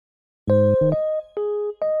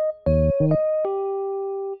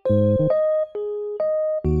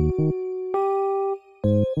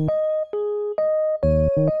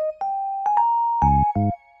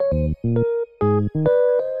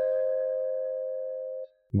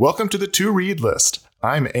Welcome to the To Read List.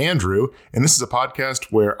 I'm Andrew, and this is a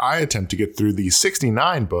podcast where I attempt to get through the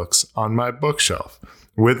 69 books on my bookshelf.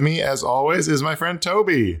 With me, as always, is my friend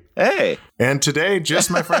Toby. Hey. And today, just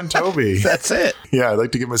my friend Toby. That's it. Yeah, I'd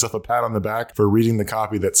like to give myself a pat on the back for reading the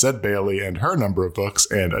copy that said Bailey and her number of books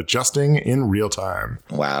and adjusting in real time.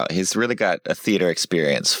 Wow, he's really got a theater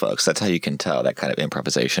experience, folks. That's how you can tell that kind of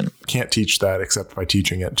improvisation. Can't teach that except by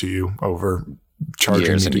teaching it to you over charging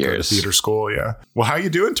years me to and go to theater school. Yeah. Well, how you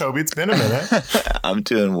doing, Toby? It's been a minute. I'm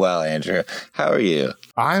doing well, Andrew. How are you?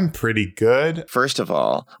 I'm pretty good. First of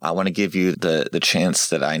all, I want to give you the chance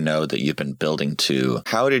that I know that you've been building to.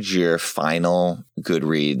 How did your final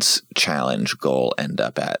Goodreads challenge goal end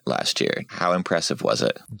up at last year? How impressive was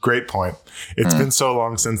it? Great point. It's been so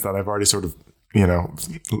long since that I've already sort of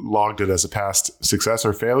logged it as a past success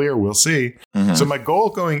or failure. We'll see. Mm-hmm. So my goal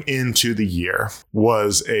going into the year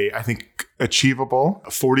was I think, achievable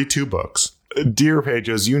 42 books. Dear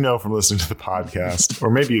Pages, you know from listening to the podcast, or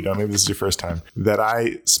maybe you don't, maybe this is your first time, that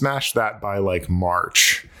I smashed that by like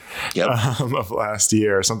March of last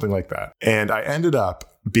year or something like that. And I ended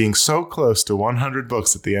up being so close to 100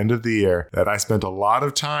 books at the end of the year that I spent a lot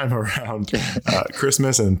of time around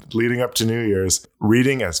Christmas and leading up to New Year's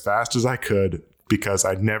reading as fast as I could, because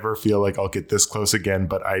I never feel like I'll get this close again,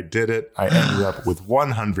 but I did it. I ended up with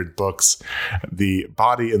 100 books. The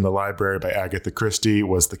Body in the Library by Agatha Christie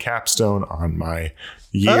was the capstone on my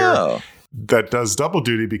year. Oh. That does double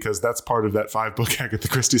duty because that's part of that 5-book Agatha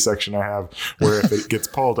Christie section I have, where if it gets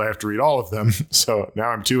pulled, I have to read all of them. So now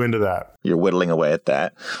I'm too into that. You're whittling away at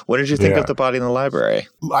that. What did you think of The Body in the Library?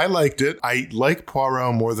 I liked it. I like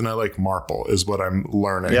Poirot more than I like Marple, is what I'm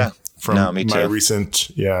learning from my recent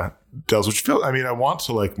delves, which I want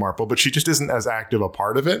to like Marple, but she just isn't as active a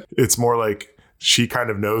part of it. It's more like she kind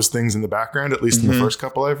of knows things in the background, at least in the first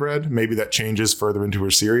couple I've read. Maybe that changes further into her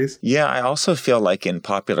series. Yeah, I also feel like in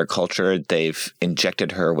popular culture, they've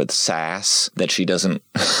injected her with sass that she doesn't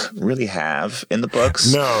really have in the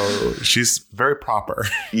books. No, she's very proper.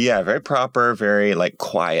 Yeah, very proper, very like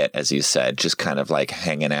quiet, as you said, just kind of like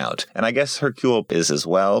hanging out. And I guess Hercule is as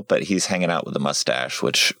well, but he's hanging out with a mustache,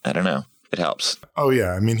 which I don't know. It helps. Oh,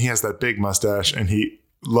 yeah. He has that big mustache and he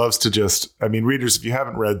loves to just, readers, if you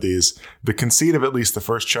haven't read these, the conceit of at least the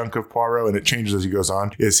first chunk of Poirot, and it changes as he goes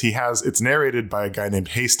on, is it's narrated by a guy named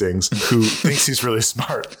Hastings who thinks he's really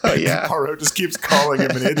smart. Oh, yeah. And Poirot just keeps calling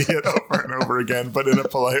him an idiot over and over again, but in a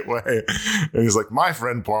polite way. And he's like, my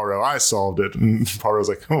friend Poirot, I solved it. And Poirot's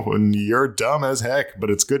like, oh, and you're dumb as heck,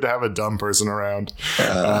 but it's good to have a dumb person around.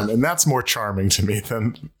 And that's more charming to me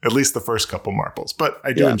than at least the first couple Marples. But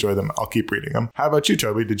I do enjoy them. I'll keep reading them. How about you,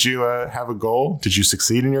 Toby? Did you have a goal? Did you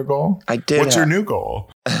succeed in your goal? I did. What's your new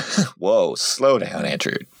goal? Whoa, slow down,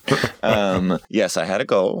 Andrew. Yes, I had a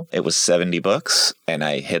goal. It was 70 books, and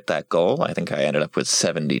I hit that goal. I think I ended up with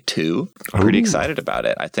 72. I'm pretty excited about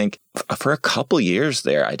it. I think for a couple years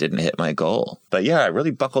there, I didn't hit my goal. But yeah, I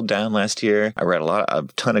really buckled down last year. I read a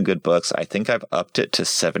ton of good books. I think I've upped it to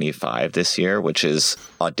 75 this year, which is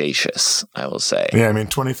audacious, I will say. Yeah,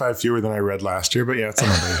 25 fewer than I read last year, but yeah, it's an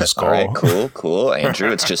audacious goal. All right, cool.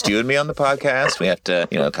 Andrew, it's just you and me on the podcast. We have to,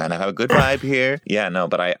 kind of have a good vibe here. Yeah, no,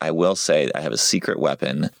 but I will say I have a secret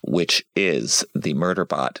weapon, which is the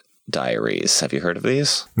Murderbot Diaries. Have you heard of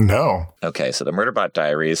these? No. Okay, so the Murderbot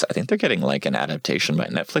Diaries, I think they're getting like an adaptation by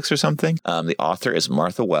Netflix or something. The author is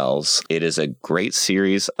Martha Wells. It is a great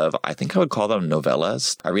series of, I think I would call them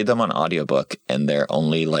novellas. I read them on audiobook, and they're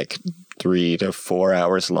only like 3 to 4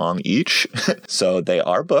 hours long each. So they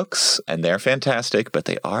are books and they're fantastic, but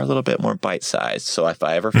they are a little bit more bite-sized. So if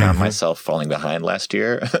I ever found myself falling behind last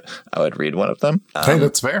year, I would read one of them. Hey,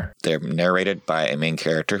 that's fair. They're narrated by a main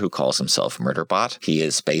character who calls himself Murderbot. He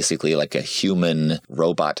is basically like a human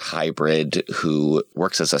robot hybrid who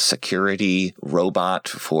works as a security robot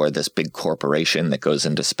for this big corporation that goes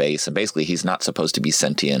into space. And basically he's not supposed to be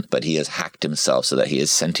sentient, but he has hacked himself so that he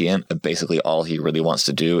is sentient. And basically all he really wants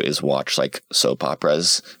to do is watch like soap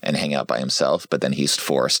operas and hang out by himself, but then he's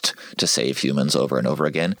forced to save humans over and over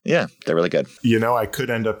again. Yeah, they're really good. I could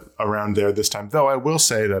end up around there this time, though I will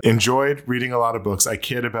say that enjoyed reading a lot of books. I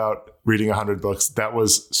kid about reading 100 books. That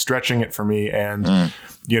was stretching it for me and,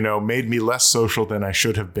 made me less social than I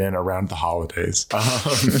should have been around the holidays.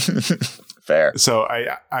 Fair. So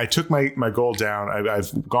I took my goal down.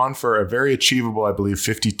 I've gone for a very achievable, I believe,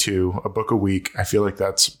 52, a book a week. I feel like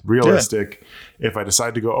that's realistic. Yeah. If I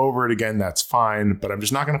decide to go over it again, that's fine. But I'm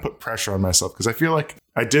just not going to put pressure on myself because I feel like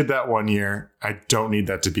I did that one year. I don't need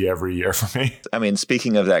that to be every year for me. I mean,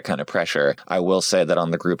 speaking of that kind of pressure, I will say that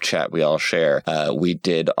on the group chat we all share, we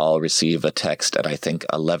did all receive a text at, I think,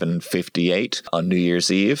 11:58 on New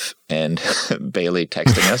Year's Eve, and Bailey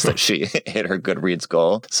texting us that she hit her Goodreads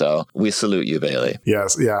goal. So we salute you, Bailey.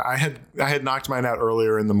 Yes. Yeah. I had knocked mine out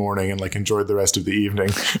earlier in the morning and like enjoyed the rest of the evening.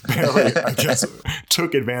 Bailey, I guess,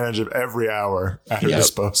 took advantage of every hour at her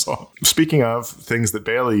disposal. Speaking of things that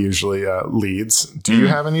Bailey usually leads, do you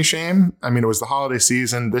have any shame? I mean, it was the holiday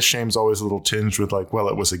season. This shame's always a little tinged with like, well,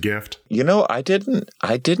 it was a gift. You know, I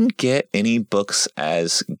didn't get any books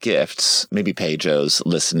as gifts. Maybe Pejos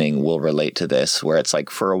listening will relate to this, where it's like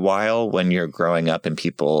for a while when you're growing up and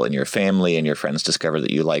people in your family and your friends discover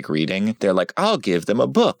that you like reading, they're like, I'll give them a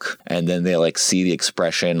book. And then they like see the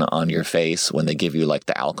expression on your face when they give you like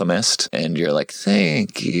The Alchemist, and you're like,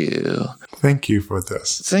 thank you. Thank you for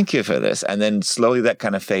this. Thank you for this. And then slowly that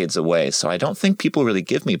kind of fades away. So I don't think people really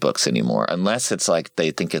give me books anymore, unless it's like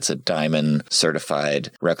they think it's a diamond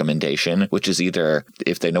certified recommendation, which is either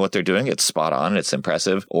if they know what they're doing, it's spot on, it's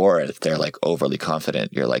impressive, or if they're like overly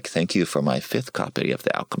confident, you're like, thank you for my 5th copy of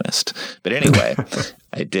The Alchemist. But anyway,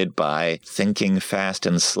 I did buy Thinking Fast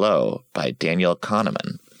and Slow by Daniel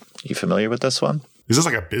Kahneman. You familiar with this one? Is this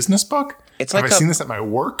like a business book? It's Have like I seen this at my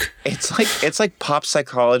work? It's like pop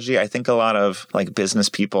psychology. I think a lot of like business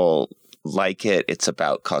people like it. It's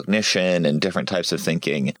about cognition and different types of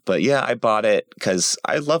thinking. But yeah, I bought it because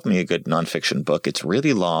I love me a good nonfiction book. It's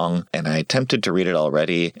really long and I attempted to read it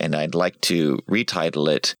already, and I'd like to retitle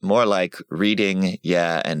it more like Reading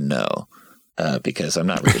Yeah and No. Because I'm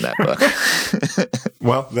not reading that book.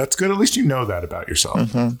 Well, that's good. At least you know that about yourself.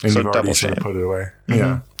 Mm-hmm. And So you've already double sort of shame. put it away. Mm-hmm.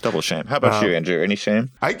 Yeah. Double shame. How about you, Andrew? Any shame?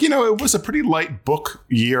 It was a pretty light book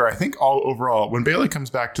year, I think, all overall. When Bailey comes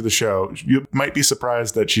back to the show, you might be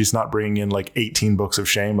surprised that she's not bringing in like 18 books of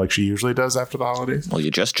shame like she usually does after the holidays. Well, you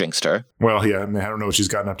just jinxed her. Well, yeah, I mean, I don't know what she's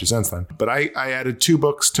gotten up to since then. But I added 2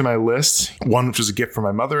 books to my list. One, which was a gift from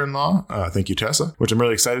my mother-in-law, thank you, Tessa, which I'm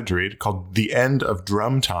really excited to read, called The End of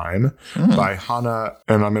Drum Time by Hannah,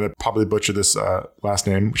 and I'm going to probably butcher this last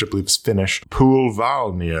name, which I believe is Finnish,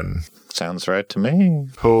 Pulvalnian. Sounds right to me.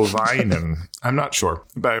 Pulvainen. I'm not sure,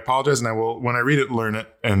 but I apologize, and I will, when I read it, learn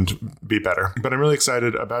it and be better. But I'm really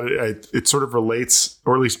excited about it. It sort of relates,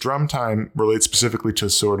 or at least Drum Time relates specifically to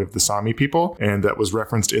sort of the Sami people, and that was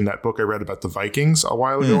referenced in that book I read about the Vikings a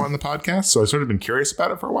while ago on the podcast. So I've sort of been curious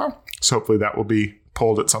about it for a while. So hopefully that will be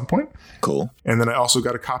pulled at some point. Cool. And then I also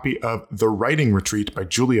got a copy of The Writing Retreat by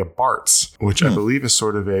Julia Bartz, which I believe is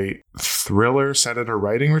sort of a thriller set at a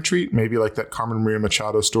writing retreat, maybe like that Carmen Maria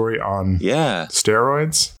Machado story on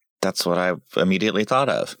steroids. That's what I immediately thought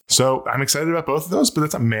of. So I'm excited about both of those, but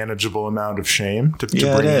it's a manageable amount of shame to bring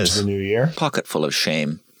into the new year. Pocket full of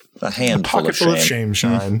shame. A handful of shame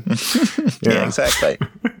shine. Yeah, exactly.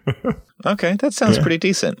 Okay, that sounds pretty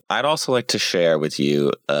decent. I'd also like to share with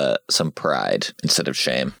you some pride instead of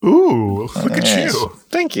shame. Ooh, look at you.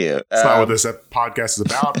 Thank you. It's not what this podcast is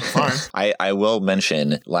about, but fine. I will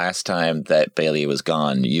mention last time that Bailey was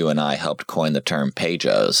gone, you and I helped coin the term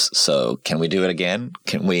Pejos. So can we do it again?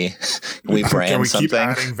 Can we brand can we something? Keep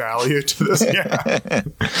adding value to this? Yeah.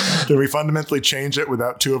 Can we fundamentally change it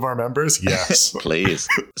without 2 of our members? Yes. Please.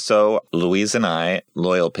 So Louise and I,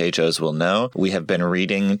 loyal Pejos will know, we have been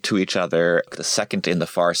reading to each other the second in the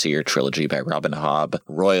Farseer trilogy by Robin Hobb,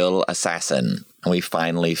 Royal Assassin. And we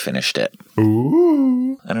finally finished it.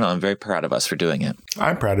 Ooh. I don't know. I'm very proud of us for doing it.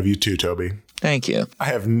 I'm proud of you too, Toby. Thank you. I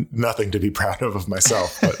have nothing to be proud of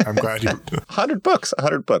myself, but I'm glad you... 100 books.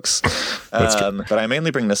 But I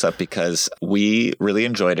mainly bring this up because we really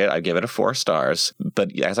enjoyed it. I give it a 4 stars.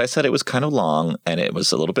 But as I said, it was kind of long and it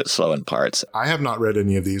was a little bit slow in parts. I have not read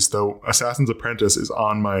any of these, though Assassin's Apprentice is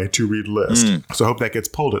on my to-read list. So I hope that gets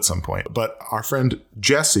pulled at some point. But our friend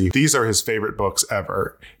Jesse, these are his favorite books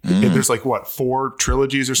ever. There's like, 4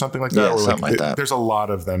 trilogies or something like that? Yeah, or something like that. There's a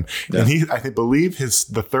lot of them. Yeah. And I believe the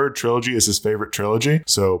 3rd trilogy is his favorite trilogy.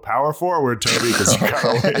 So power forward, Toby, because you got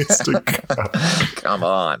a ways to go. Come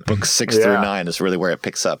on. Book 6 through 9 is really where it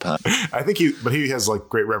picks up, huh? I think he has like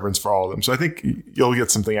great reverence for all of them. So I think you'll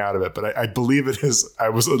get something out of it. But I believe it is. I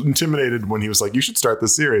was intimidated when he was like, you should start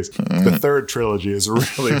this series. The 3rd trilogy is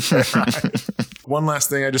really bad. One last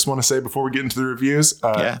thing I just want to say before we get into the reviews.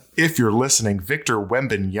 If you're listening, Victor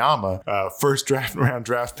Wembanyama, first round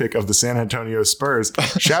draft pick of the San Antonio Spurs,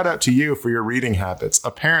 shout out to you for your reading habits.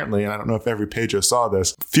 Apparently, and I don't know if every Pedro saw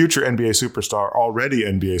this, future NBA superstar, already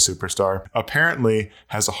NBA superstar, apparently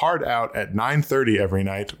has a hard out at 9:30 every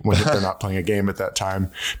night when they're not playing a game at that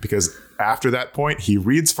time, because after that point, he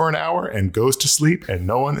reads for an hour and goes to sleep, and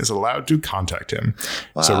no one is allowed to contact him.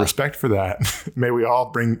 Wow. So respect for that. May we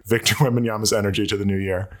all bring Victor Wembanyama's energy to the new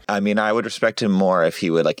year. I mean, I would respect him more if he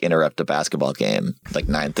would like interrupt a basketball game, like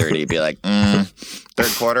 9:30, be like,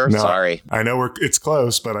 third quarter? No, sorry. I know it's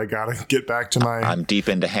close, but I got to get back to my... I'm deep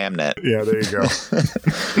into Hamnet. Yeah, there you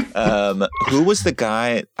go. Who was the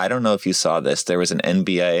guy? I don't know if you saw this. There was an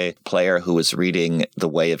NBA player who was reading The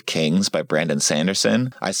Way of Kings by Brandon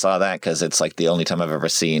Sanderson. I saw that because it's like the only time I've ever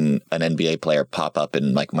seen an NBA player pop up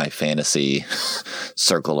in like my fantasy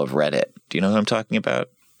circle of Reddit. Do you know who I'm talking about?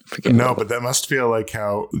 No, but that must feel like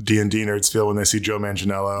how D&D nerds feel when they see Joe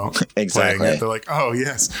Manganiello exactly. playing it. They're like, oh,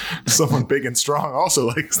 yes, someone big and strong also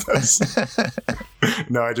likes this.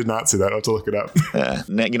 No, I did not see that. I'll have to look it up.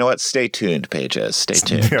 You know what? Stay tuned, Pages. Stay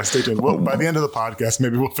tuned. Yeah, stay tuned. Well, by the end of the podcast,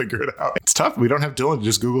 maybe we'll figure it out. It's tough. We don't have Dylan to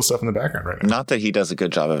just Google stuff in the background right now. Not that he does a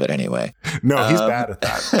good job of it anyway. No, he's bad at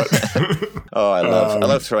that. But oh, I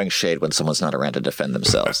love throwing shade when someone's not around to defend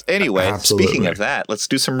themselves. Anyway, absolutely. Speaking of that, let's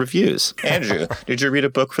do some reviews. Andrew, did you read a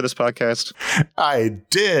book for this podcast? I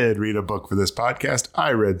did read a book for this podcast.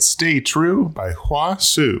 I read Stay True by Hua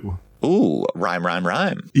Hsu. Ooh,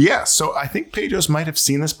 rhyme. Yeah, so I think Pejos might have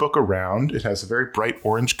seen this book around. It has a very bright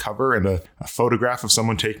orange cover and a photograph of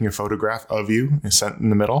someone taking a photograph of you sent in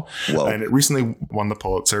the middle. Whoa. And it recently won the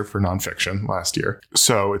Pulitzer for nonfiction last year.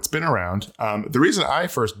 So it's been around. The reason I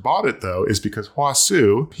first bought it, though, is because Hua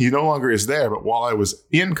Hsu, he no longer is there, but while I was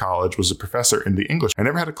in college, was a professor in the English. I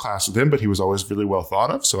never had a class with him, but he was always really well thought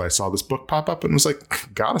of. So I saw this book pop up and was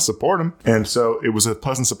like, gotta support him. And so it was a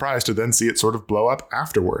pleasant surprise to then see it sort of blow up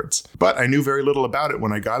afterwards. But I knew very little about it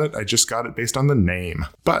when I got it. I just got it based on the name.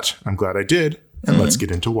 But I'm glad I did. And let's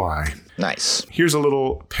get into why. Nice. Here's a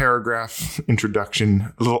little paragraph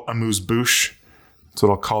introduction, a little amuse-bouche. That's what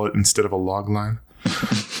I'll call it instead of a log line.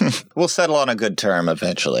 We'll settle on a good term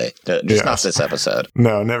eventually. Just not this episode.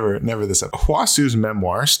 No, never this episode. Hua Hsu's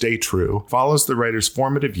memoir, Stay True, follows the writer's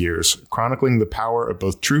formative years, chronicling the power of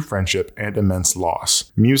both true friendship and immense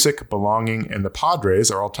loss. Music, belonging, and the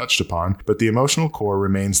Padres are all touched upon, but the emotional core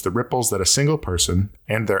remains the ripples that a single person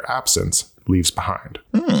and their absence leaves behind.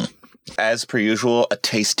 As per usual, a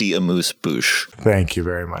tasty amuse-bouche. Thank you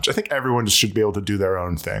very much. I think everyone just should be able to do their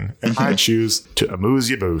own thing. And I choose to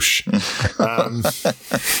amuse-bouche.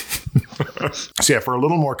 So yeah, for a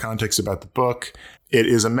little more context about the book, it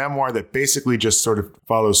is a memoir that basically just sort of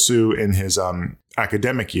follows Hsu in his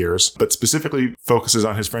academic years, but specifically focuses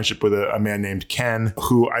on his friendship with a man named Ken,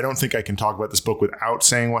 who I don't think I can talk about this book without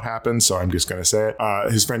saying what happened, so I'm just going to say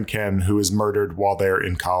it. His friend Ken, who is murdered while they're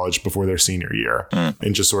in college before their senior year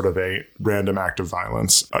in just sort of a random act of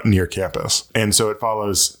violence near campus. And so it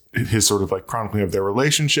follows his sort of like chronicling of their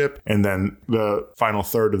relationship. And then the final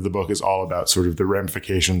third of the book is all about sort of the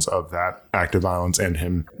ramifications of that act of violence and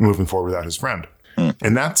him moving forward without his friend.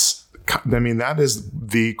 And that is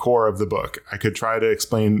the core of the book. I could try to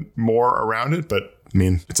explain more around it, but I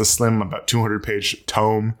mean, it's a slim, about 200-page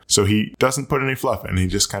tome, so he doesn't put any fluff in. He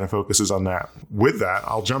just kind of focuses on that. With that,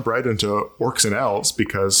 I'll jump right into Orcs and Elves,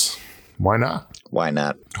 because why not? Why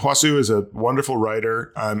not? Hua Hsu is a wonderful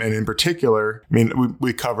writer, and in particular, I mean,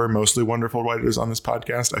 we cover mostly wonderful writers on this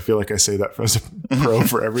podcast. I feel like I say that as a pro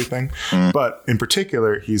for everything. But in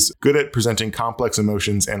particular, he's good at presenting complex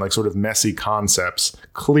emotions and like sort of messy concepts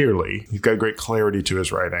clearly. He's got great clarity to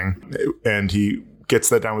his writing, and he gets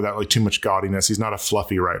that down without like too much gaudiness. He's not a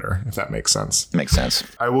fluffy writer, if that makes sense. Makes sense.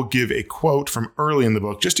 I will give a quote from early in the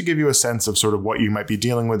book just to give you a sense of sort of what you might be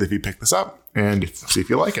dealing with if you pick this up and see if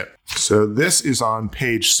you like it. So this is on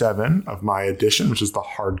page 7 of my edition, which is the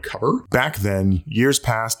hardcover. Back then, years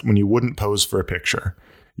passed when you wouldn't pose for a picture.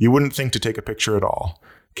 You wouldn't think to take a picture at all.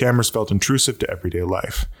 Cameras felt intrusive to everyday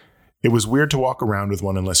life. It was weird to walk around with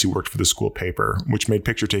one unless you worked for the school paper, which made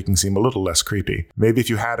picture taking seem a little less creepy. Maybe if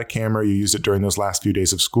you had a camera, you used it during those last few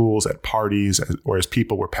days of schools, at parties, or as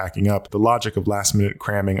people were packing up. The logic of last-minute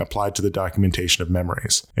cramming applied to the documentation of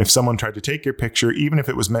memories. If someone tried to take your picture, even if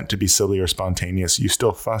it was meant to be silly or spontaneous, you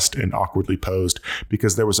still fussed and awkwardly posed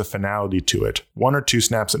because there was a finality to it. 1 or 2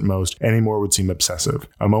 snaps at most, any more would seem obsessive.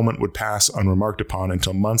 A moment would pass unremarked upon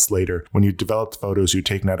until months later, when you developed photos you'd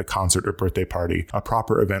taken at a concert or birthday party, a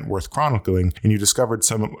proper event worth chronicling, and you discovered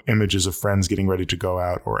some images of friends getting ready to go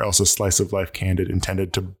out, or else a slice of life candid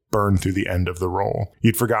intended to burn through the end of the roll.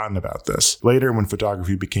 You'd forgotten about this. Later, when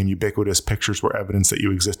photography became ubiquitous, pictures were evidence that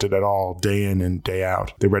you existed at all, day in and day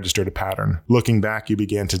out. They registered a pattern. Looking back, you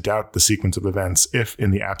began to doubt the sequence of events, if,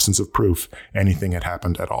 in the absence of proof, anything had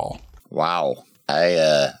happened at all. Wow.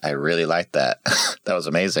 I really like that. That was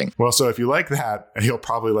amazing. Well, so if you like that, you'll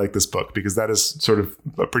probably like this book, because that is sort of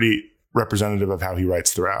a pretty representative of how he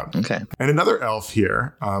writes throughout. Okay. And another elf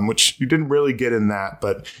here, which you didn't really get in that,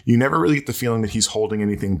 but you never really get the feeling that he's holding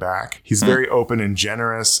anything back. He's very open and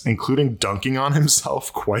generous, including dunking on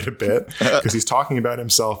himself quite a bit, because he's talking about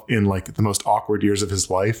himself in like the most awkward years of his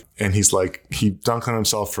life. And he's like, he dunks on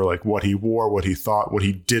himself for like what he wore, what he thought, what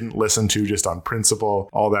he didn't listen to just on principle,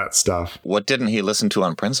 all that stuff. What didn't he listen to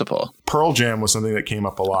on principle? Pearl Jam was something that came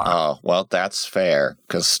up a lot. Oh, well, that's fair.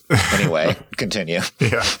 Because anyway, continue.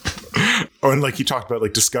 Yeah. Oh, and like he talked about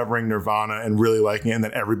like discovering Nirvana and really liking it, and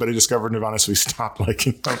then everybody discovered Nirvana, so he stopped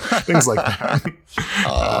liking them. Things like that.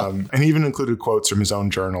 And he even included quotes from his own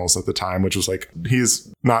journals at the time, which was like,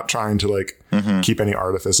 he's not trying to like keep any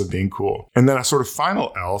artifice of being cool. And then a sort of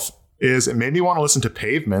final elf is it made me want to listen to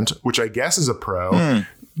Pavement, which I guess is a pro.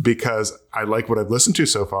 Because I like what I've listened to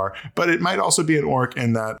so far, but it might also be an orc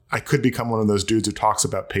in that I could become one of those dudes who talks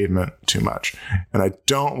about Pavement too much. And I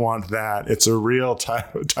don't want that. It's a real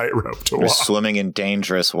tightrope to walk. You're swimming in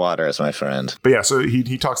dangerous waters, my friend. But yeah, so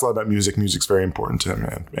he talks a lot about music. Music's very important to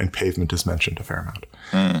him, and Pavement is mentioned a fair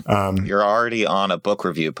amount. You're already on a book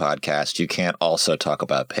review podcast. You can't also talk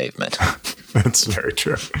about Pavement. That's very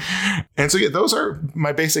true. And so yeah, those are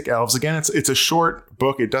my basic elves. Again, it's a short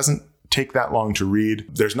book. It doesn't take that long to read.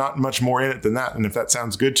 There's not much more in it than that. And if that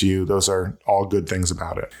sounds good to you, those are all good things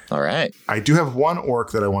about it. All right. I do have one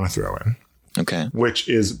orc that I want to throw in. Okay. Which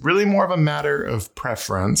is really more of a matter of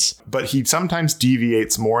preference, but he sometimes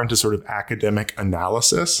deviates more into sort of academic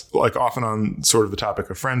analysis, like often on sort of the topic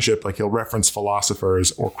of friendship, like he'll reference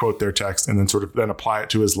philosophers or quote their text and then apply it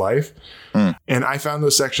to his life. And I found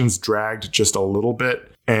those sections dragged just a little bit.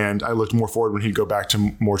 And I looked more forward when he'd go back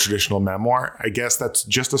to more traditional memoir. I guess that's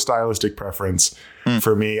just a stylistic preference.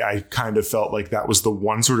 For me, I kind of felt like that was the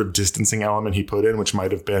one sort of distancing element he put in, which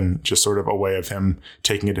might have been just sort of a way of him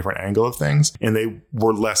taking a different angle of things. And they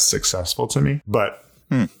were less successful to me. But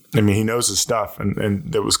I mean, he knows his stuff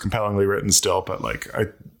and it was compellingly written still. But like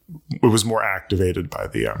it was more activated by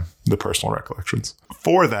the personal recollections.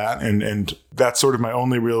 For that, and that's sort of my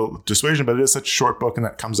only real dissuasion, but it is such a short book and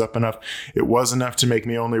that comes up enough. It was enough to make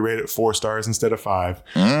me only rate it 4 stars instead of 5.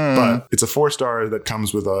 But it's a 4-star that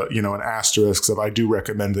comes with an asterisk. So I do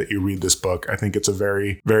recommend that you read this book. I think it's a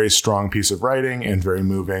very, very strong piece of writing and very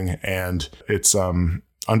moving. And it's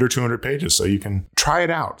under 200 pages, so you can try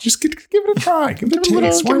it out. Just give it a try. Give it a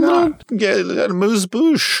taste. Why not? Get a moose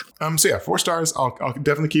bouche. So yeah, 4 stars. I'll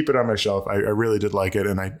definitely keep it on my shelf. I really did like it,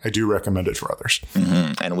 and I do recommend it for others.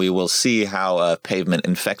 And we will see how Pavement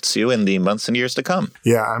infects you in the months and years to come.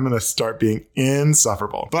 Yeah, I'm going to start being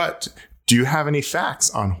insufferable. But do you have any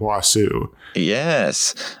facts on Hua Hsu?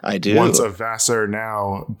 Yes, I do. Once a Vassar,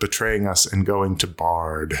 now betraying us and going to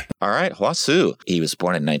Bard. All right, Hua Hsu. He was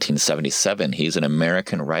born in 1977. He's an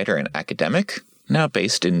American writer and academic, now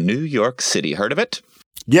based in New York City. Heard of it?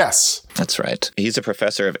 Yes. That's right. He's a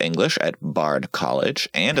professor of English at Bard College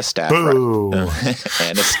and a staff and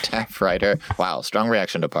a staff writer. Wow, strong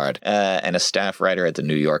reaction to Bard. And a staff writer at the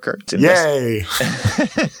New Yorker. Yay!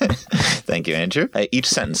 Thank you, Andrew. Each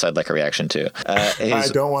sentence I'd like a reaction to. I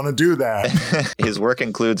don't want to do that. His work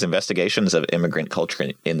includes investigations of immigrant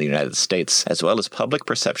culture in the United States, as well as public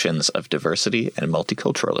perceptions of diversity and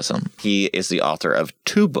multiculturalism. He is the author of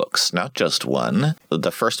 2 books, not just one.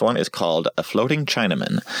 The first one is called A Floating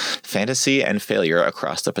Chinaman, Fantasy and Failure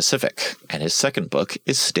Across the Pacific. And his second book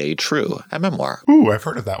is Stay True, a memoir. Ooh, I've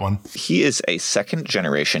heard of that one. He is a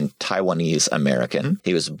second-generation Taiwanese American.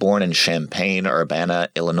 He was born in Champaign, Urbana,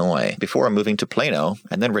 Illinois, before moving to Plano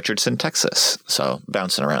and then Richardson, Texas. So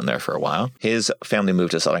bouncing around there for a while. His family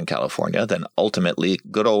moved to Southern California, then ultimately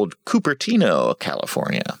good old Cupertino,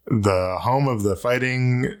 California. The home of the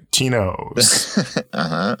Fighting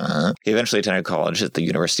Tinos. He eventually attended college at the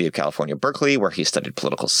University of California, Berkeley, where he studied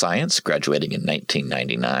political science, graduating in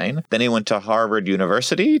 1999. Then he went to Harvard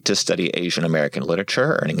University to study Asian American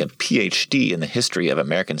literature, earning a PhD in the history of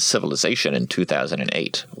American civilization in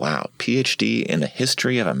 2008. Wow, PhD in the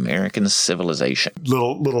history of American civilization.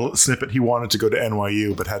 Little snippet. He wanted to go to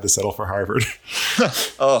NYU, but had to settle for Harvard.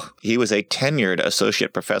 Oh, he was a tenured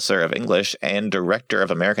associate professor of English and director of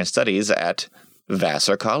American Studies at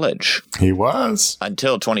Vassar College. He was.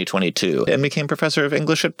 Until 2022, and became professor of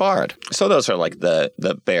English at Bard. So those are like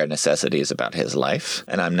the bare necessities about his life.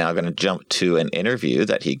 And I'm now going to jump to an interview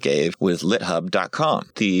that he gave with lithub.com.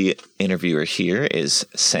 The interviewer here is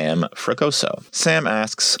Sam Fragoso. Sam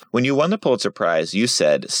asks, when you won the Pulitzer Prize, you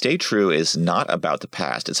said, "Stay True is not about the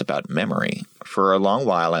past, it's about memory. For a long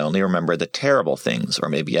while, I only remember the terrible things, or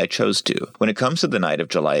maybe I chose to. When it comes to the night of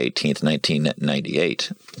July 18th,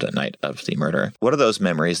 1998, the night of the murder, what are those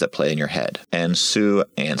memories that play in your head?" And Sue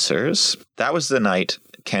answers, "That was the night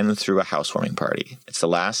Ken threw a housewarming party. It's the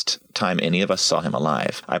last time any of us saw him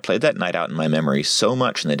alive. I played that night out in my memory so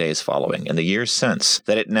much in the days following, and the years since,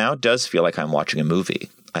 that it now does feel like I'm watching a movie.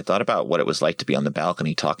 I thought about what it was like to be on the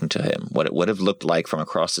balcony talking to him, what it would have looked like from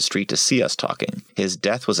across the street to see us talking. His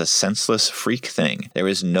death was a senseless freak thing. There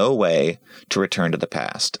is no way to return to the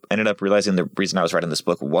past. I ended up realizing the reason I was writing this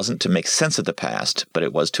book wasn't to make sense of the past, but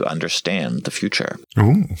it was to understand the future.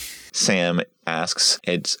 Ooh. Sam asks,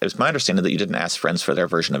 it's my understanding that you didn't ask friends for their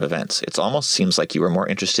version of events. It almost seems like you were more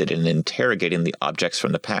interested in interrogating the objects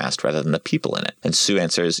from the past rather than the people in it. And Sue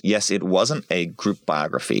answers, yes, it wasn't a group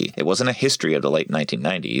biography. It wasn't a history of the late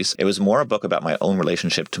 1990s. It was more a book about my own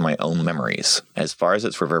relationship to my own memories. As far as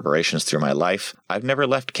its reverberations through my life, I've never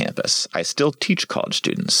left campus. I still teach college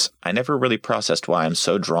students. I never really processed why I'm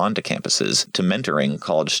so drawn to campuses, to mentoring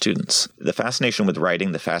college students. The fascination with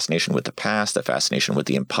writing, the fascination with the past, the fascination with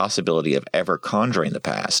the impossibility of ever conjuring the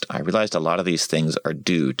past, I realized a lot of these things are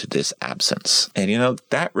due to this absence. And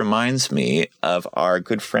that reminds me of our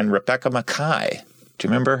good friend Rebecca Mackay. Do you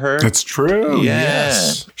remember her? It's true. Yeah.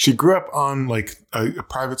 Yes. She grew up on like a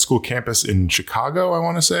private school campus in Chicago, I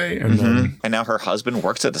want to say. And then and now her husband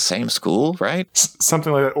works at the same school, right?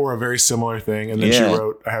 Something like that, or a very similar thing. And then she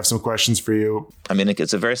wrote, I have some questions for you. I mean,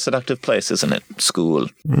 it's a very seductive place, isn't it? School.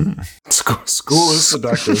 School is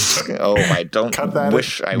seductive. Oh, I don't Cut that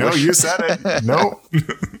wish in. I No, wish. you said it. No.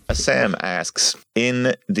 Sam asks,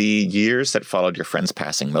 in the years that followed your friend's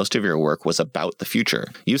passing, most of your work was about the future.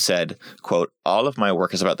 You said, quote, all of my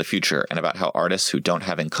work is about the future and about how artists who don't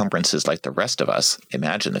have encumbrances like the rest of us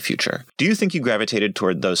imagine the future. Do you think you gravitated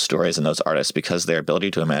toward those stories and those artists because their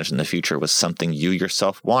ability to imagine the future was something you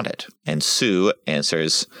yourself wanted? And Sue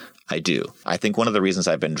answers, I do. I think one of the reasons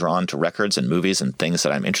I've been drawn to records and movies and things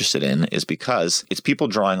that I'm interested in is because it's people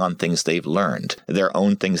drawing on things they've learned, their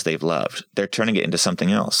own things they've loved. They're turning it into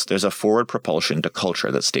something else. There's a forward propulsion to culture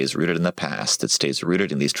that stays rooted in the past, that stays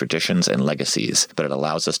rooted in these traditions and legacies, but it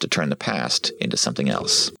allows us to turn the past into something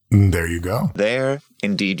else. There you go. There,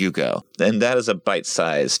 indeed you go. And that is a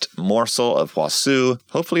bite-sized morsel of Hua Hsu.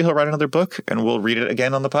 Hopefully he'll write another book and we'll read it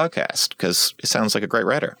again on the podcast because it sounds like a great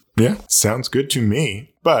writer. Yeah, sounds good to me.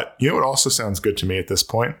 But you know what also sounds good to me at this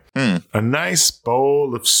point? A nice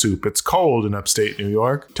bowl of soup. It's cold in upstate New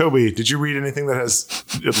York. Toby, did you read anything that has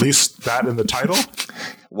at least that in the title?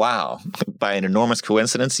 Wow. By an enormous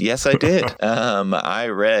coincidence, yes, I did. I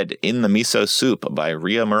read In the Miso Soup by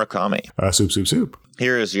Ryu Murakami. Soup.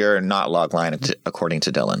 Here is your not log line according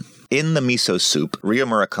to Dylan. In the Miso Soup, Ryu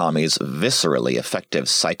Murakami's viscerally effective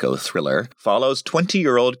psycho thriller follows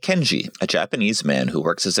 20-year-old Kenji, a Japanese man who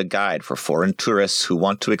works as a guide for foreign tourists who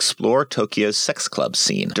want to explore Tokyo's sex club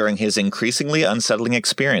scene during his increasingly unsettling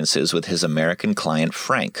experiences with his American client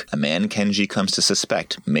Frank, a man Kenji comes to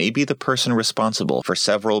suspect may be the person responsible for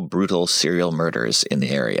several brutal serial murders in the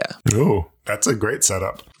area. Ooh, that's a great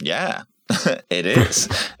setup. Yeah. It is.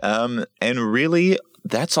 And really,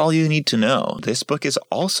 that's all you need to know. This book is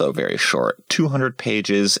also very short, 200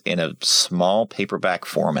 pages in a small paperback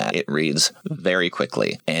format. It reads very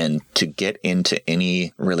quickly. And to get into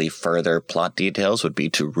any really further plot details would be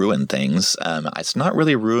to ruin things. It's not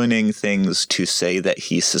really ruining things to say that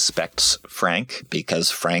he suspects Frank, because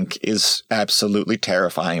Frank is absolutely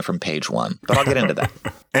terrifying from page 1. But I'll get into that.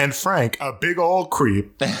 And Frank, a big old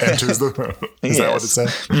creep, enters the room. Is that what it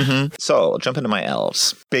says? Mm-hmm. So, I'll jump into my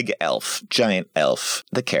elves. Big elf, giant elf,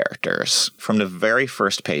 the characters. From the very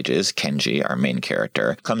first pages, Kenji, our main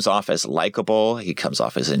character, comes off as likable. He comes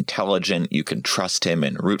off as intelligent. You can trust him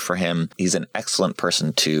and root for him. He's an excellent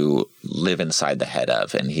person to live inside the head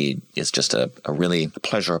of, and he is just a really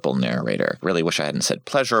pleasurable narrator. Really wish I hadn't said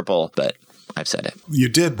pleasurable, but I've said it. You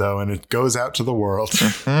did, though, and it goes out to the world.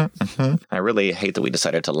 I really hate that we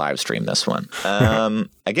decided to live stream this one.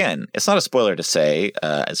 Again, it's not a spoiler to say,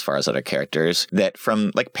 as far as other characters, that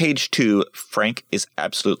from page 2, Frank is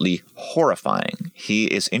absolutely horrifying. He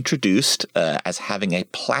is introduced as having a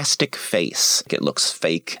plastic face. It looks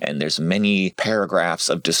fake, and there's many paragraphs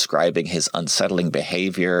of describing his unsettling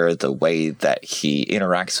behavior, the way that he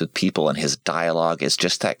interacts with people, and his dialogue is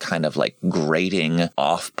just that kind of grating,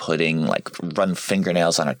 off-putting, run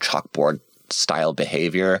fingernails on a chalkboard style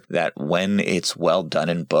behavior that, when it's well done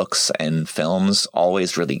in books and films,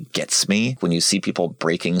 always really gets me. When you see people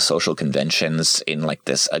breaking social conventions in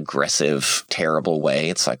this aggressive, terrible way,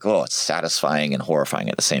 it's it's satisfying and horrifying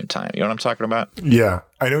at the same time. You know what I'm talking about? Yeah,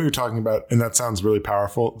 I know what you're talking about, and that sounds really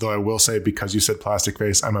powerful, though I will say, because you said plastic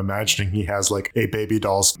face, I'm imagining he has a baby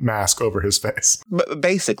doll's mask over his face.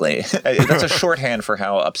 Basically, that's a shorthand for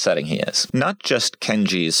how upsetting he is. Not just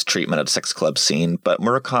Kenji's treatment of the sex club scene, but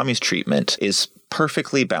Murakami's treatment is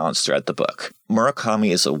perfectly balanced throughout the book.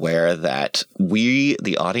 Murakami is aware that we,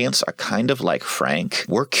 the audience, are kind of like Frank.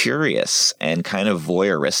 We're curious and kind of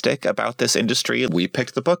voyeuristic about this industry. We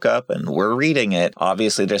picked the book up and we're reading it.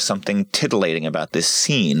 Obviously, there's something titillating about this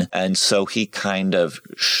scene. And so he kind of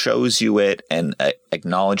shows you it and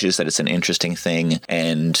acknowledges that it's an interesting thing.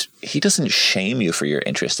 And he doesn't shame you for your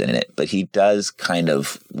interest in it, but he does kind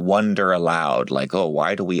of wonder aloud, like, oh,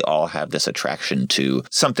 why do we all have this attraction to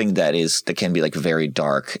something that can be like very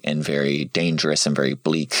dark and very dangerous and very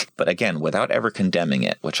bleak, but again, without ever condemning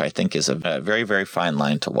it, which I think is a very, very fine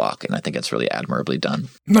line to walk, and I think it's really admirably done.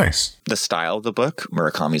 Nice. The style of the book,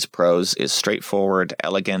 Murakami's prose, is straightforward,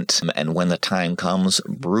 elegant, and when the time comes,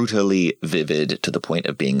 brutally vivid to the point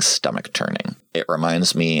of being stomach-turning. It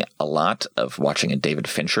reminds me a lot of watching a David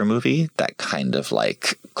Fincher movie, that kind of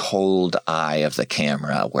like cold eye of the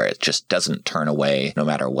camera where it just doesn't turn away no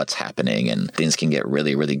matter what's happening, and things can get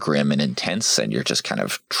really, really grim and intense, and you're just kind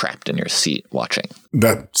of trapped in your seat watching.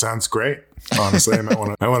 That sounds great. Honestly,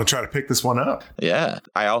 I want to try to pick this one up. Yeah.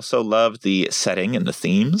 I also love the setting and the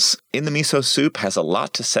themes. In the Miso Soup has a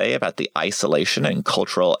lot to say about the isolation and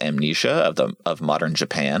cultural amnesia of modern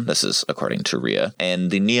Japan. This is according to Ryu. And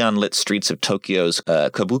the neon-lit streets of Tokyo's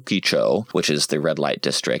Kabukicho, which is the red light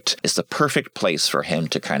district, is the perfect place for him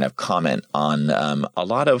to kind of comment on a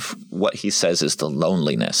lot of what he says is the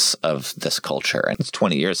loneliness of this culture. And it's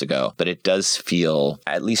 20 years ago, but it does feel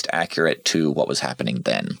at least accurate to what was happening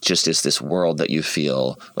then. Just as this world that you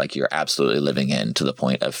feel like you're absolutely living in, to the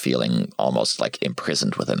point of feeling almost like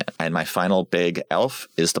imprisoned within it. And my final big elf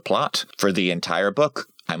is the plot. For the entire book,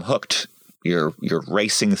 I'm hooked. You're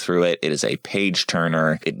racing through it. It is a page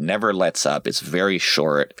turner. It never lets up. It's very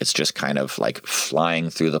short. It's just kind of like flying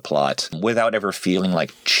through the plot without ever feeling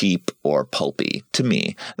like cheap or pulpy to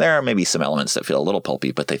me. There are maybe some elements that feel a little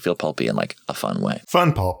pulpy, but they feel pulpy in like a fun way.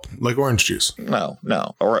 Fun pulp, like orange juice. No.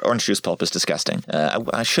 Orange juice pulp is disgusting.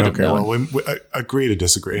 I should have known. Well, we agree to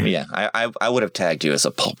disagree. Yeah, I would have tagged you as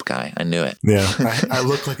a pulp guy. I knew it. Yeah, I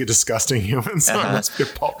look like a disgusting human, so I must be a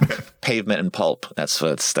pulp man. Pavement and pulp. That's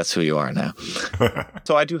who you are now.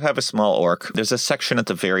 So I do have a small orc. There's a section at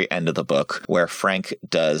the very end of the book where Frank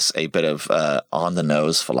does a bit of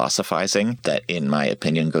on-the-nose philosophizing that, in my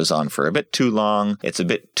opinion, goes on for a bit too long. It's a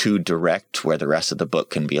bit too direct, where the rest of the book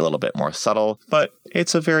can be a little bit more subtle, but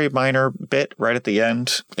it's a very minor bit right at the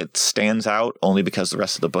end. It stands out only because the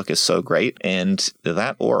rest of the book is so great, and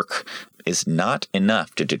that orc is not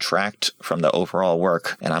enough to detract from the overall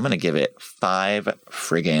work, and I'm going to give it 5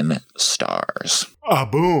 friggin' stars. A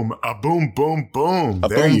boom, boom.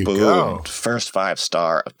 There you go. First 5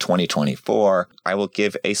 star of 2024. I will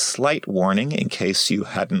give a slight warning in case you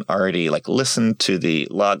hadn't already listened to the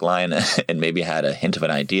log line and maybe had a hint of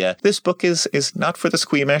an idea. This book is not for the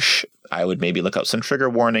squeamish. I would maybe look up some trigger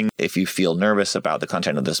warning if you feel nervous about the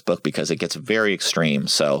content of this book, because it gets very extreme.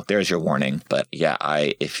 So there's your warning. But yeah,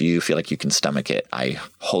 if you feel like you can stomach it, I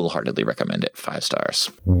wholeheartedly recommend it. 5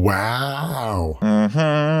 stars. Wow.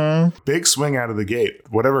 Mm-hmm. Big swing out of the gate.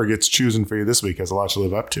 Whatever gets chosen for you this week has a lot to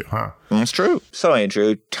live up to, huh? That's true. So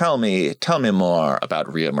Andrew, tell me more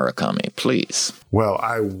about Ryu Murakami, please. Well,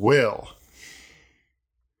 I will.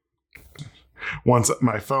 Once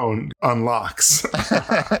my phone unlocks.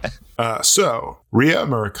 So, Ryu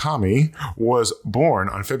Murakami was born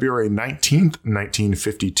on February 19th,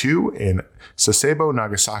 1952 in Sasebo,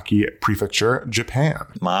 Nagasaki Prefecture, Japan.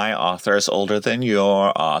 My author is older than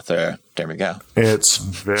your author. There we go. It's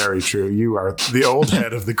very true. You are the old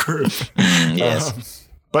head of the group. Yes.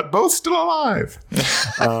 But both still alive.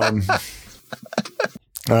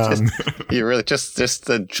 You really just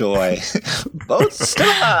the joy. Both still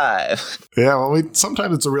alive. Yeah, well,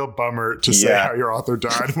 sometimes it's a real bummer to say how your author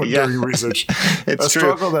died when doing research. It's a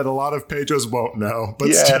struggle that a lot of pages won't know,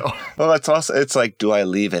 but still. Well, it's like, do I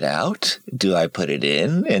leave it out? Do I put it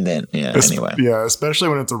in? And then, anyway. Yeah, especially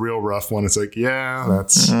when it's a real rough one. It's like,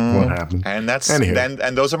 that's what happened. And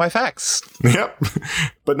and those are my facts. Yep.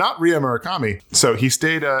 But not Ryu Murakami. So he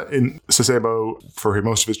stayed in Sasebo for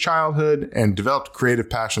most of his childhood and developed creative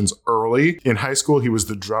passions early. In high school, he was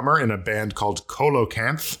the drummer in a band called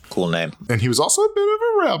Kolokanth. Cool name. And he was also a bit of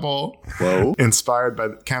a rebel. Whoa. Inspired by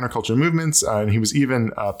counterculture movements. And he was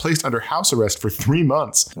even placed under house arrest for 3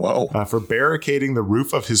 months. Whoa. For barricading the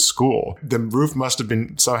roof of his school. The roof must have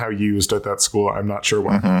been somehow used at that school. I'm not sure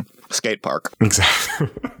why. Mm-hmm. skate park. Exactly.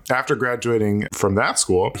 After graduating from that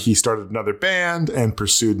school, he started another band and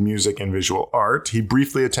pursued music and visual art. He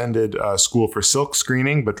briefly attended school for silk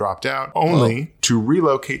screening, but dropped out, only to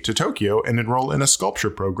relocate to Tokyo and enroll in a sculpture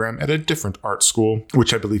program at a different art school,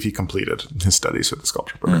 which I believe he completed his studies for the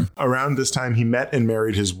sculpture program. Around this time, he met and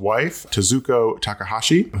married his wife, Tezuko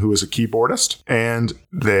Takahashi, who is a keyboardist, and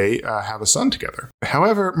they have a son together.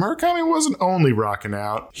 However, Murakami wasn't only rocking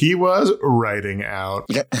out, he was writing out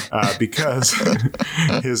because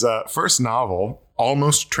his first novel,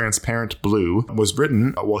 Almost Transparent Blue, was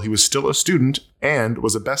written while he was still a student and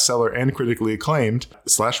was a bestseller and critically acclaimed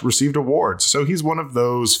 / received awards. So he's one of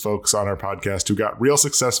those folks on our podcast who got real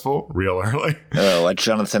successful real early. Oh, a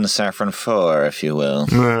Jonathan Safran Foer, if you will.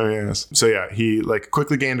 Oh, yes. So yeah, he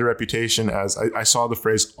quickly gained a reputation as, I saw the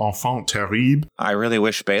phrase enfant terrible. I really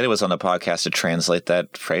wish Bailey was on the podcast to translate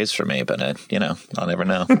that phrase for me, but I'll never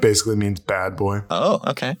know. It basically means bad boy. Oh,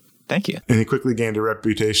 okay. Thank you. And he quickly gained a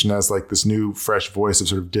reputation as this new fresh voice of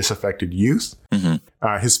sort of disaffected youth.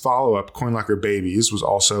 His follow-up, Coin Locker Babies, was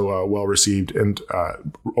also well received and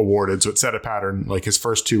awarded. So it set a pattern. His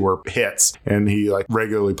first two were hits, and he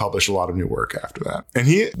regularly published a lot of new work after that. And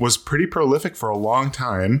he was pretty prolific for a long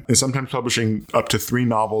time, and sometimes publishing up to 3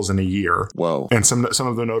 novels in a year. Whoa. And some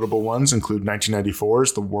of the notable ones include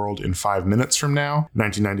 1994's The World in 5 Minutes from Now,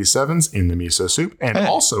 1997's In the Miso Soup, and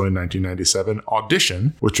also in 1997,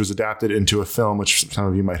 Audition, which was adapted into a film, which some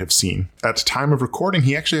of you might have seen. At the time of recording,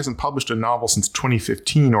 he actually hasn't published a novel since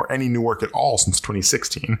 2015 or any new work at all since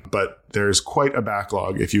 2016. But there's quite a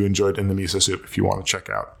backlog if you enjoyed In the Miso Soup, if you want to check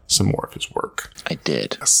out some more of his work. I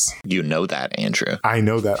did. Yes. You know that, Andrew. I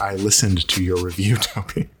know that. I listened to your review,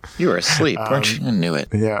 Toby. You were asleep, weren't you? I knew it.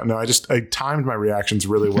 Yeah, no, I timed my reactions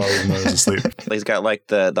really well when I was asleep. He's got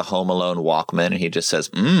the Home Alone Walkman, and he just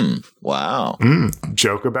says, wow.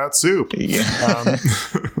 Joke about soup. Yeah.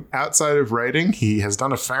 Outside of writing, he has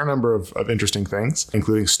done a fair number of interesting things,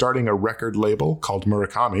 including starting a record label called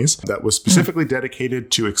Murakami's that was specifically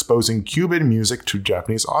dedicated to exposing Cuban music to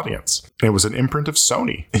Japanese audience. It was an imprint of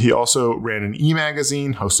Sony. He also ran an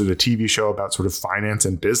e-magazine, hosted a TV show about sort of finance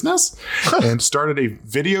and business, and started a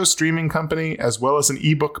video streaming company as well as an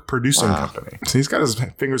ebook producing company. So he's got his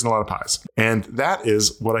fingers in a lot of pies. And that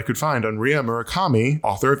is what I could find on Ryu Murakami,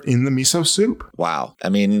 author of In the Miso Soup. Wow. I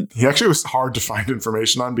mean, he actually was hard to find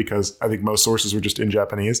information on because I think most sources were just in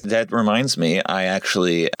Japanese. That reminds me, I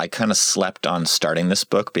kind of slept on starting this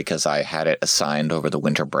book because I had it assigned over the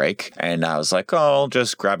winter break. And I was like, I'll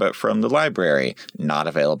just grab it from the library. Not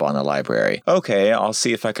available on the library. Okay, I'll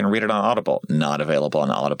see if I can read it on Audible. Not available on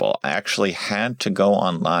Audible. I actually had to go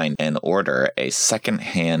online and order a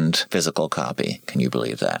secondhand physical copy. Can you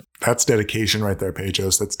believe that? That's dedication right there,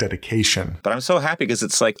 Pejos. That's dedication. But I'm so happy because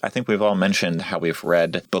it's I think we've all mentioned how we've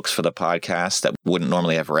read books for the podcast that we wouldn't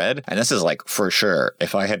normally have read. And this is for sure.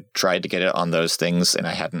 If I had tried to get it on those things and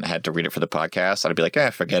I hadn't had to read it for the podcast, I'd be like,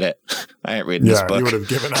 forget it. I ain't reading this book. You would have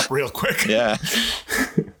given up real quick. Yeah.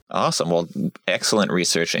 Awesome. Well, excellent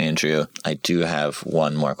research, Andrew. I do have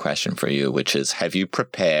one more question for you, which is, have you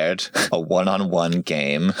prepared a one-on-one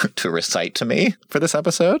game to recite to me for this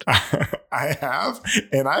episode? I have,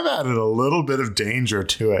 and I've added a little bit of danger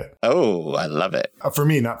to it. Oh, I love it. For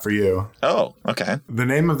me, not for you. Oh, okay. The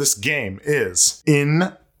name of this game is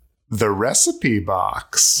In the Recipe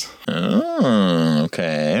Box. Oh,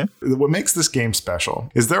 okay. What makes this game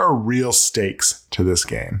special is there are real stakes to this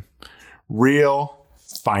game. Real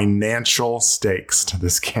financial stakes to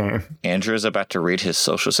this game. Andrew is about to read his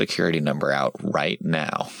social security number out right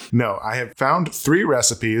now. No, I have found 3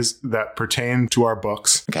 recipes that pertain to our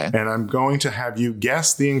books. Okay. And I'm going to have you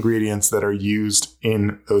guess the ingredients that are used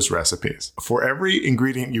in those recipes. For every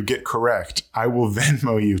ingredient you get correct, I will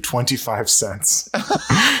Venmo you 25 cents.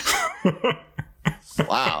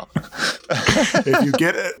 Wow. If you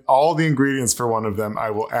get all the ingredients for one of them, I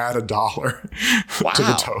will add $1 to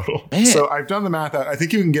the total. Man. So I've done the math out. I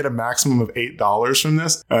think you can get a maximum of $8 from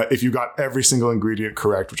this if you got every single ingredient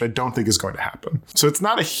correct, which I don't think is going to happen. So it's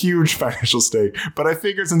not a huge financial stake, but I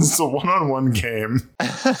figured since it's a one-on-one game,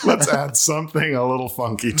 let's add something a little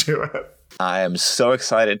funky to it. I am so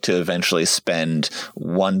excited to eventually spend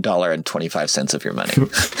 $1.25 of your money.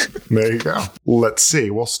 There you go. Let's see.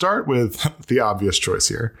 We'll start with the obvious choice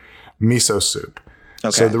here. Miso soup.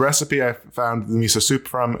 Okay. So the recipe I found the miso soup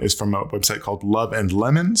from is from a website called Love and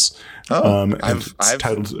Lemons. Oh, I've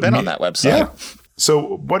been on that website. Yeah.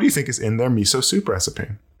 So what do you think is in their miso soup recipe?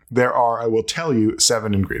 There are, I will tell you,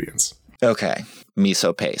 7 ingredients. Okay.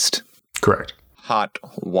 Miso paste. Correct. Hot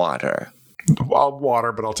water. Well,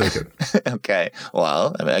 water, but I'll take it. Okay.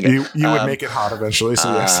 Well, you would make it hot eventually,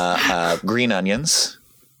 so yes. Green onions.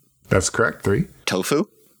 That's correct. 3. Tofu.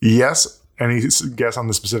 Yes. Any guess on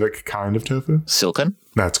the specific kind of tofu? Silken.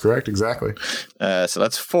 That's correct. Exactly. So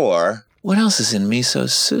that's 4. What else is in miso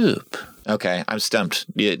soup? Okay, I'm stumped.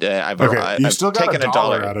 I've still got taken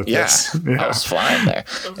 $1 out of this. I was flying there.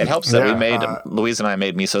 It helps that Louise and I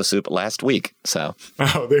made miso soup last week. So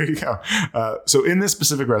there you go. So in this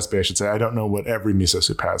specific recipe, I should say, I don't know what every miso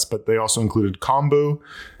soup has, but they also included kombu,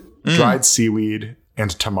 dried seaweed,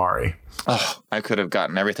 and tamari. Oh, I could have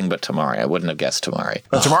gotten everything but tamari. I wouldn't have guessed tamari.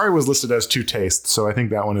 Tamari was listed as 2 tastes, so I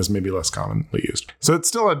think that one is maybe less commonly used. So it's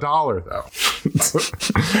still $1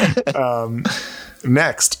 though.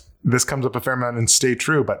 Next, this comes up a fair amount in Stay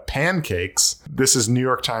True, but pancakes. This is New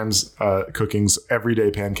York Times Cooking's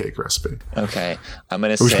everyday pancake recipe. Okay, I'm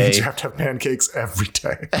going to Which say... means you have to have pancakes every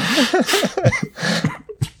day.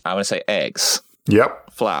 I'm going to say eggs.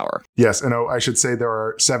 Yep. Flour. Yes, and I should say there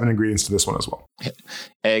are 7 ingredients to this one as well.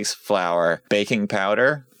 Eggs, flour, baking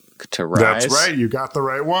powder to rise. That's right. You got the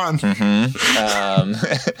right one.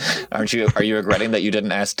 Are you regretting that you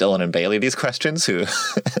didn't ask Dylan and Bailey these questions? Who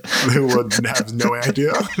would have no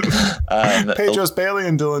idea. Pedro's Bailey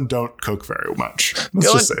and Dylan don't cook very much.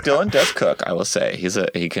 Dylan does cook. I will say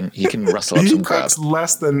he can rustle up some crab. He cooks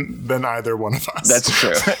less than either one of us. That's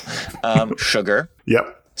true. Sugar.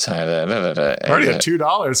 Yep. So, already at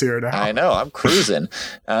 $2 here now. I know. I'm cruising.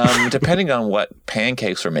 Depending on what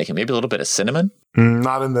pancakes we're making, maybe a little bit of cinnamon.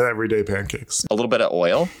 Not in the everyday pancakes. A little bit of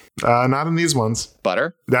oil. Not in these ones.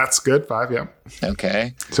 Butter. That's good. 5, yeah.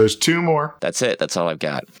 Okay. So there's 2 more. That's it. That's all I've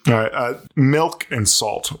got. All right. Milk and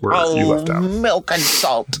salt were you left out. Milk and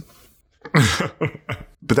salt.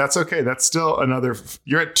 But that's okay. That's still another.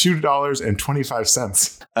 You're at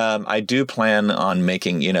 $2.25. I do plan on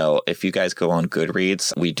making, if you guys go on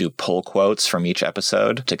Goodreads, we do pull quotes from each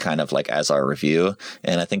episode to kind of like as our review.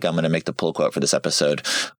 And I think I'm going to make the pull quote for this episode.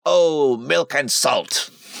 Oh, milk and salt.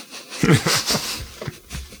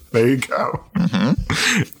 There you go.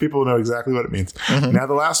 People know exactly what it means. Now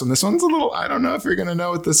the last one. This one's a little, I don't know if you're going to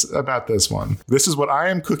know about this one. This is what I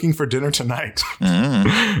am cooking for dinner tonight,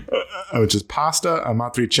 which is pasta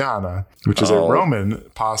amatriciana, which is a Roman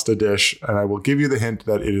pasta dish. And I will give you the hint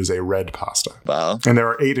that it is a red pasta. Wow. And there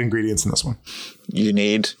are 8 ingredients in this one. You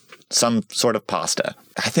need some sort of pasta.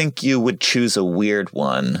 I think you would choose a weird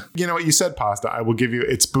one. You know what? You said pasta. I will give you,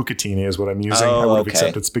 it's bucatini is what I'm using. I would have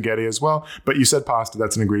accepted spaghetti as well. But you said pasta.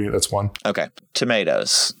 That's an ingredient. That's 1. Okay.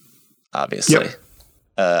 Tomatoes, obviously.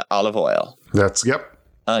 Yep. Olive oil. Yep.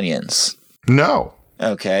 Onions. No.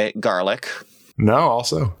 Okay. Garlic. No,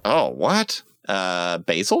 also. Oh, what?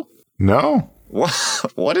 Basil? No.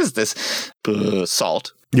 What is this?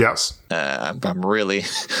 Salt. Yes. I'm really,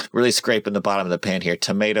 really scraping the bottom of the pan here.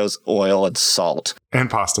 Tomatoes, oil, and salt. And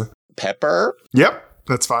pasta. Pepper? Yep.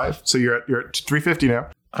 That's 5. So you're at $3.50 now.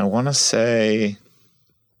 I want to say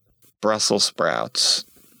Brussels sprouts.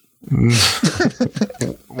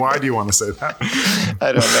 Why do you want to say that?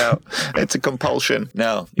 I don't know. It's a compulsion.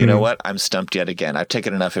 No, you know what? I'm stumped yet again. I've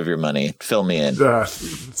taken enough of your money. Fill me in.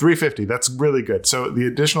 $3.50. That's really good. So the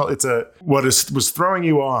additional, was throwing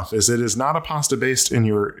you off is it is not a pasta based in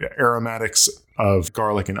your aromatics of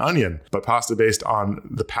garlic and onion, but pasta based on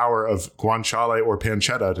the power of guanciale or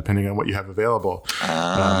pancetta, depending on what you have available.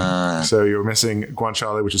 So you're missing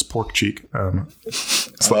guanciale, which is pork cheek, or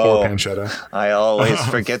pancetta. I always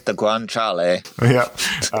forget the guanciale. Yeah.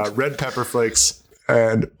 Red pepper flakes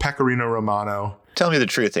and pecorino romano. Tell me the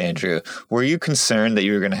truth, Andrew. Were you concerned that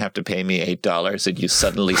you were going to have to pay me $8 and you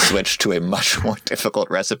suddenly switched to a much more difficult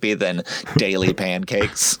recipe than daily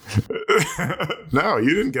pancakes? No,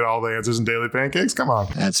 you didn't get all the answers in daily pancakes. Come on.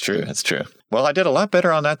 That's true. Well, I did a lot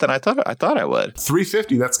better on that than I thought I would.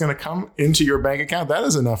 $3.50. That's going to come into your bank account. That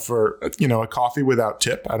is enough for a coffee without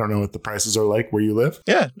tip. I don't know what the prices are like where you live.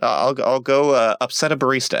 Yeah, I'll go upset a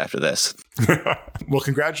barista after this. Well,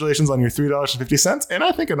 congratulations on your $3.50. And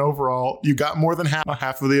I think overall, you got more than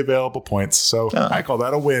half of the available points. So I call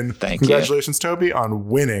that a win. Congratulations, Toby, on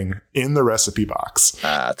winning in the recipe box.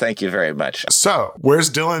 Thank you very much. So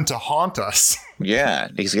where's Dylan to haunt us? Yeah,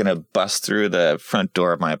 he's going to bust through the front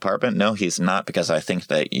door of my apartment. No, he's not, because I think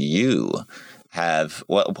that you have,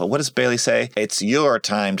 what does Bailey say? It's your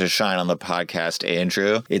time to shine on the podcast,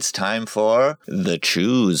 Andrew. It's time for the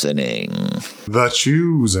choosening. The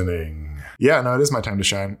choosening. Yeah, no, it is my time to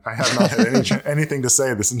shine. I have not had anything to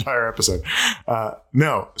say this entire episode.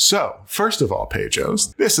 No. So, first of all,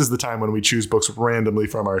 Pejos, this is the time when we choose books randomly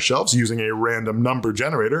from our shelves using a random number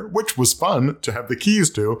generator, which was fun to have the keys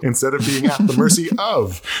to instead of being at the mercy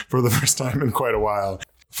of for the first time in quite a while.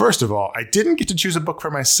 First of all, I didn't get to choose a book for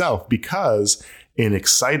myself because in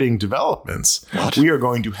exciting developments, we are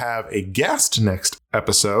going to have a guest next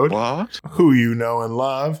episode. What? Who you know and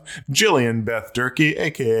love, Jillian Beth Durkee,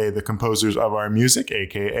 a.k.a. the composers of our music,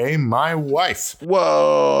 a.k.a. my wife.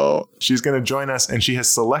 Whoa. She's going to join us, and she has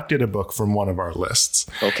selected a book from one of our lists.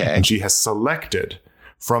 Okay. And she has selected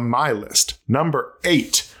from my list, number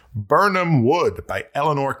 8, Burnham Wood by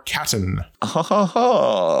Eleanor Catton.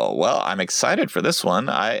 Oh, well, I'm excited for this one.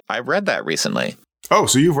 I read that recently. Oh,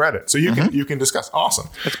 so you've read it. So you can discuss. Awesome.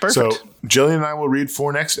 That's perfect. So Jillian and I will read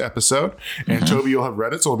for next episode, and Toby, you'll have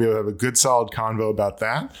read it, so we'll be able to have a good, solid convo about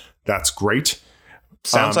that. That's great.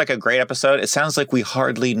 Sounds like a great episode. It sounds like we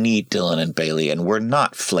hardly need Dylan and Bailey, and we're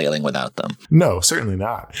not flailing without them. No, certainly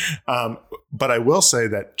not. But I will say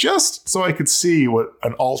that just so I could see what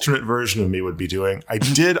an alternate version of me would be doing, I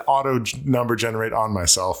did auto number generate on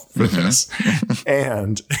myself for this.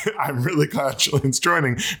 And I'm really glad Jillian's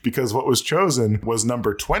joining, because what was chosen was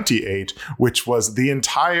number 28, which was the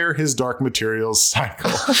entire His Dark Materials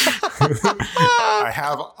cycle. I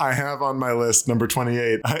have on my list, number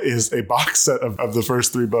 28 is a box set of the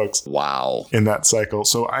first 3 books. Wow. In that cycle.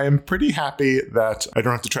 So I am pretty happy that I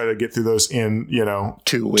don't have to try to get through those in,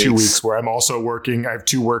 2 weeks. 2 weeks where I'm also working. I have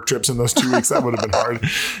 2 work trips in those 2 weeks. That would have been hard.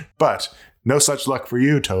 But no such luck for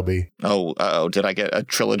you, Toby. Oh, did I get a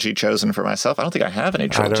trilogy chosen for myself? I don't think I have any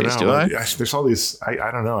trilogies, do I? There's all these, I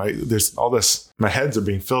don't know. There's all this, my heads are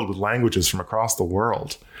being filled with languages from across the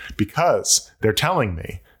world, because they're telling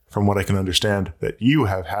me, from what I can understand, that you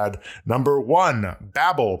have had number 1,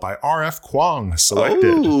 Babel by R.F. Kuang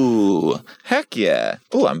selected. Ooh, heck yeah.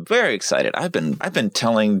 Ooh, I'm very excited. I've been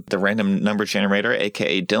telling the random number generator,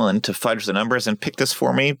 aka Dylan, to fudge the numbers and pick this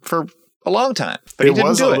for me for a long time. But it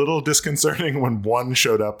was a little disconcerting when 1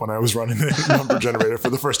 showed up when I was running the number generator for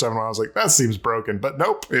the first time, and I was like, that seems broken. But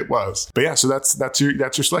nope, it was. But yeah, so that's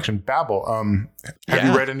your selection. Babel. Have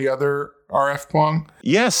you read any other R.F. Kuang?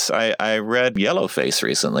 Yes, I read Yellowface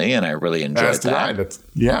recently, and I really enjoyed that.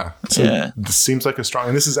 This seems like a strong,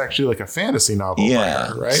 and this is actually like a fantasy novel by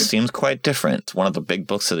her, right? Seems quite different. It's one of the big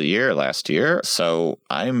books of the year last year, so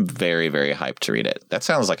I'm very, very hyped to read it. That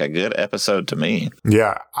sounds like a good episode to me.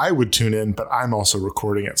 Yeah, I would tune in, but I'm also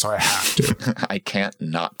recording it, so I have to. I can't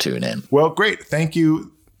not tune in. Well, great. Thank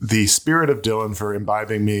you, the spirit of Dylan, for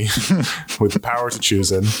imbibing me with the power to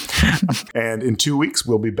choose in. And in 2 weeks,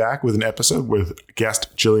 we'll be back with an episode with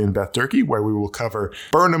guest Jillian Beth Durkee, where we will cover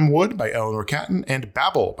Burnham Wood by Eleanor Catton and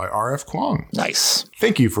Babel by R.F. Kuang. Nice.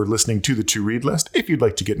 Thank you for listening to The To Read List. If you'd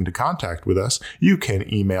like to get into contact with us, you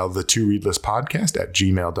can email the To Read List podcast at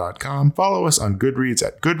gmail.com. Follow us on Goodreads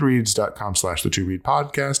at goodreads.com/the To Read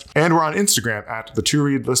Podcast. And we're on Instagram at the To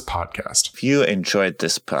Read List Podcast. If you enjoyed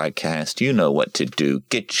this podcast, you know what to do.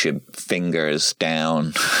 Get your fingers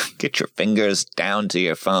down. Get your fingers down to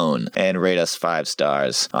your phone and rate us 5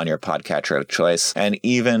 stars on your podcatcher of choice. And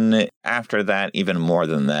even after that, even more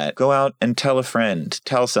than that, go out and tell a friend.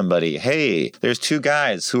 Tell somebody, hey, there's 2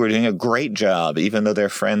 guys who are doing a great job, even though their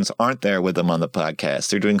friends aren't there with them on the podcast.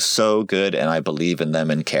 They're doing so good, and I believe in them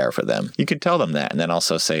and care for them. You could tell them that, and then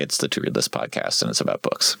also say it's the To Read List podcast, and it's about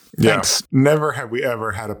books. Thanks. Never have we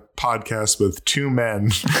ever had a podcast with 2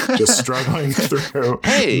 men just struggling through.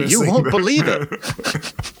 Hey, you won't believe it.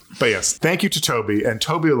 But yes, thank you to Toby and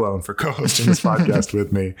Toby alone for co-hosting this podcast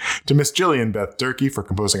with me. To Miss Jillian Beth Durkee for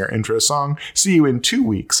composing our intro song. See you in 2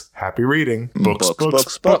 weeks. Happy reading.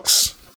 Books.